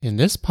In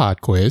this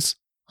pod quiz,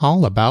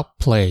 all about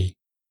play.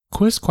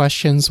 Quiz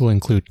questions will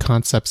include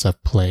concepts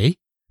of play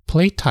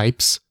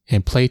types,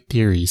 and play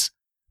theories.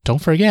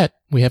 Don't forget,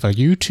 we have a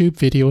YouTube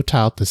video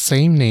titled the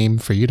same name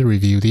for you to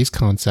review these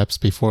concepts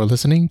before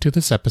listening to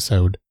this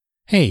episode.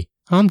 Hey,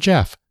 I'm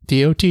Jeff,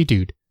 DOT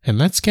Dude, and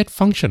let's get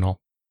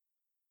functional.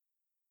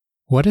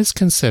 What is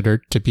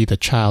considered to be the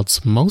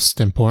child's most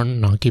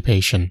important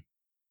occupation?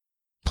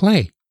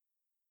 Play.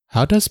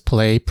 How does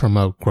play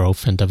promote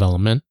growth and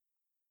development?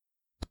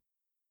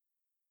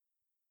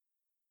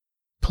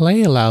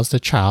 Play allows the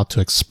child to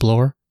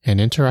explore and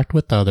interact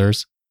with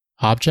others,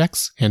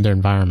 objects, and their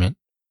environment.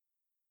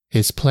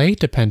 Is play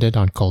dependent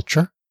on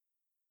culture?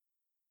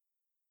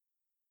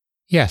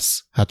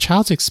 Yes, a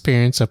child's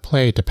experience of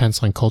play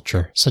depends on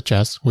culture, such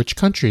as which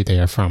country they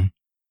are from.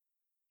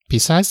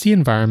 Besides the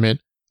environment,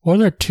 what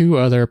are two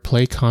other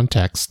play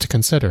contexts to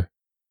consider?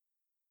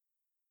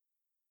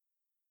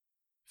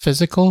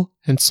 Physical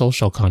and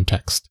social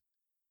context.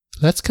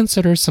 Let's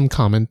consider some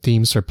common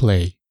themes for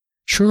play.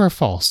 True or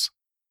false?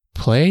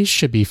 Play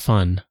should be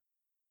fun.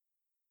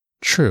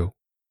 True.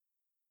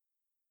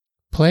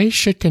 Play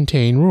should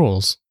contain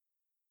rules.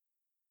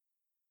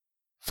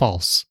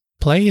 False.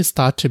 Play is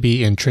thought to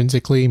be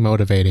intrinsically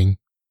motivating.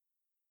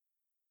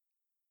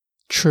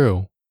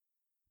 True.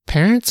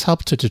 Parents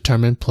help to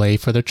determine play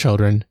for their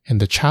children and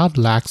the child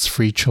lacks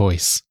free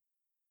choice.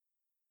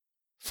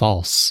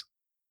 False.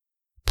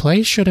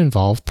 Play should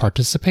involve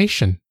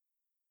participation.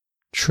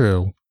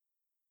 True.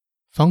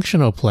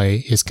 Functional play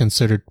is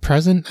considered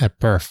present at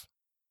birth.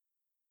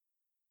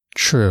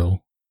 True.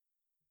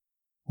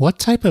 What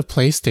type of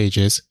play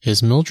stages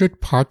is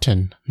Mildred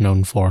Parton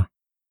known for?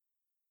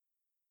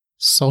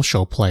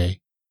 Social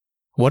play.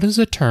 What is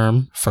a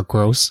term for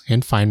gross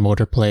and fine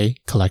motor play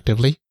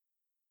collectively?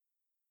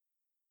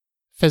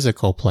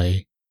 Physical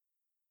play.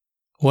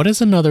 What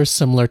is another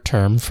similar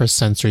term for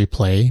sensory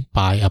play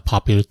by a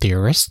popular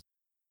theorist?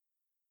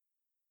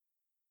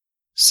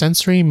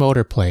 Sensory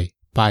motor play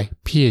by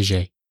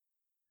Piaget.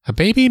 A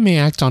baby may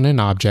act on an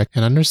object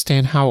and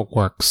understand how it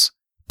works.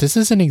 This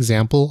is an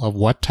example of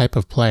what type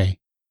of play?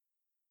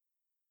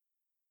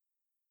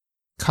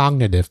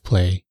 Cognitive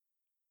play.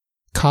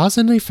 Cause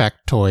and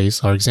effect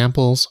toys are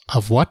examples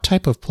of what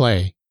type of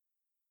play?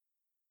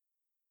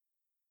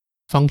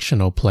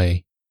 Functional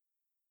play.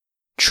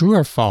 True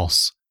or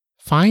false?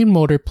 Fine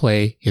motor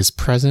play is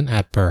present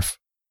at birth.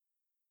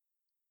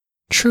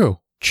 True.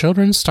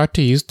 Children start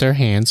to use their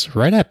hands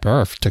right at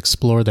birth to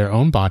explore their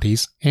own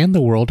bodies and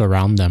the world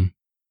around them.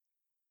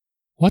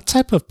 What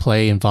type of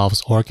play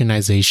involves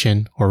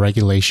organization or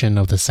regulation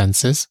of the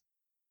senses?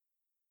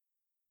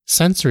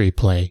 Sensory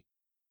play.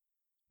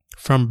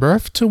 From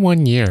birth to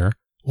 1 year,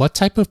 what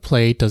type of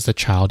play does the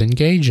child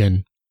engage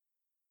in?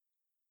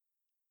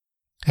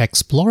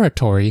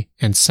 Exploratory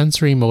and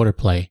sensory motor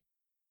play.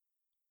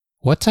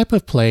 What type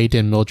of play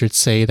did Mildred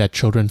say that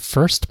children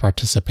first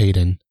participate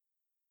in?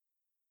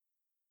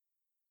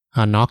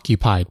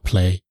 Unoccupied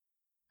play.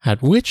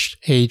 At which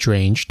age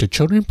range do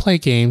children play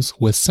games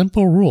with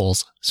simple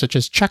rules such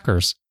as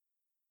checkers?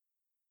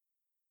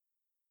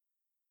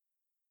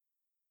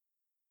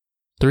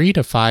 3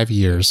 to 5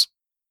 years.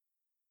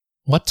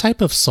 What type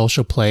of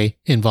social play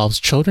involves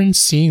children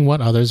seeing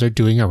what others are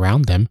doing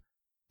around them,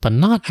 but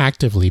not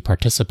actively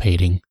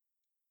participating?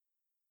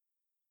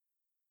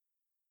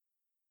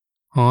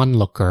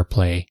 Onlooker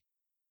play.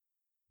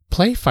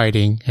 Play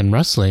fighting and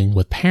wrestling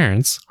with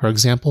parents are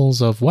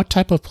examples of what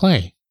type of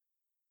play?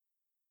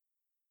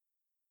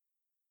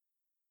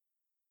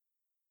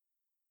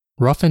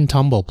 Rough and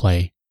tumble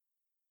play.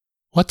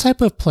 What type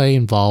of play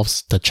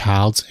involves the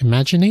child's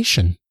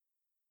imagination?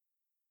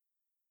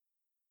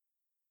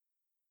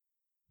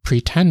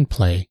 Pretend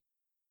play.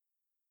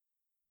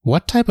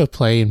 What type of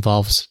play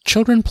involves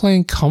children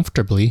playing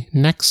comfortably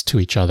next to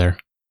each other?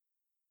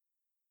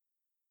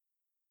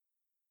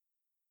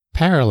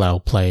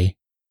 Parallel play.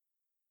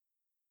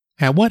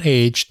 At what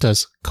age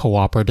does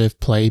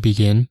cooperative play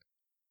begin?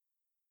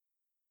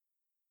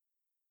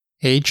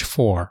 Age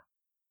 4.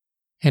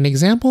 An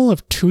example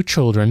of two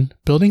children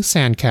building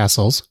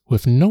sandcastles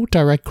with no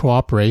direct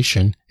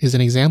cooperation is an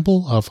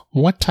example of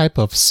what type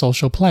of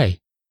social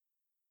play?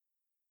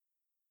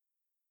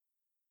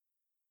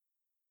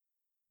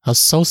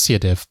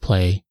 Associative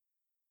play.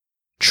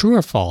 True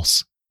or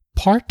false?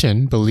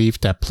 Parton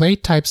believed that play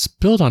types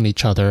build on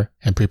each other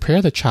and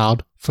prepare the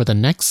child for the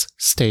next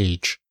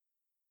stage.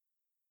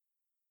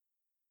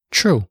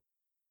 True.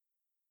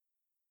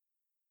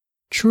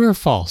 True or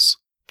false?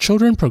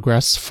 Children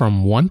progress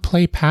from one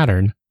play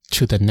pattern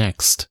to the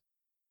next.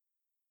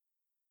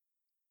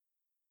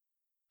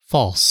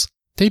 False.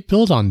 They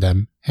build on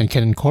them and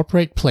can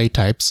incorporate play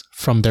types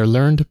from their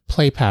learned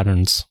play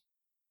patterns.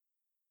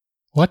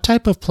 What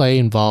type of play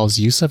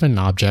involves use of an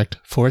object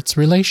for its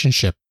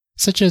relationship,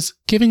 such as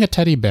giving a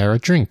teddy bear a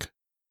drink?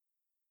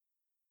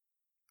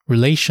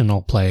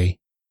 Relational play.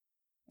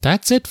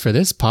 That's it for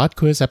this pod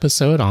quiz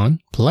episode on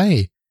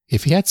play.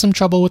 If you had some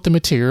trouble with the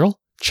material,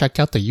 check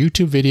out the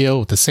YouTube video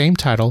with the same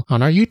title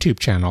on our YouTube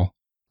channel.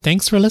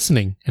 Thanks for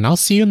listening, and I'll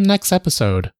see you in the next episode.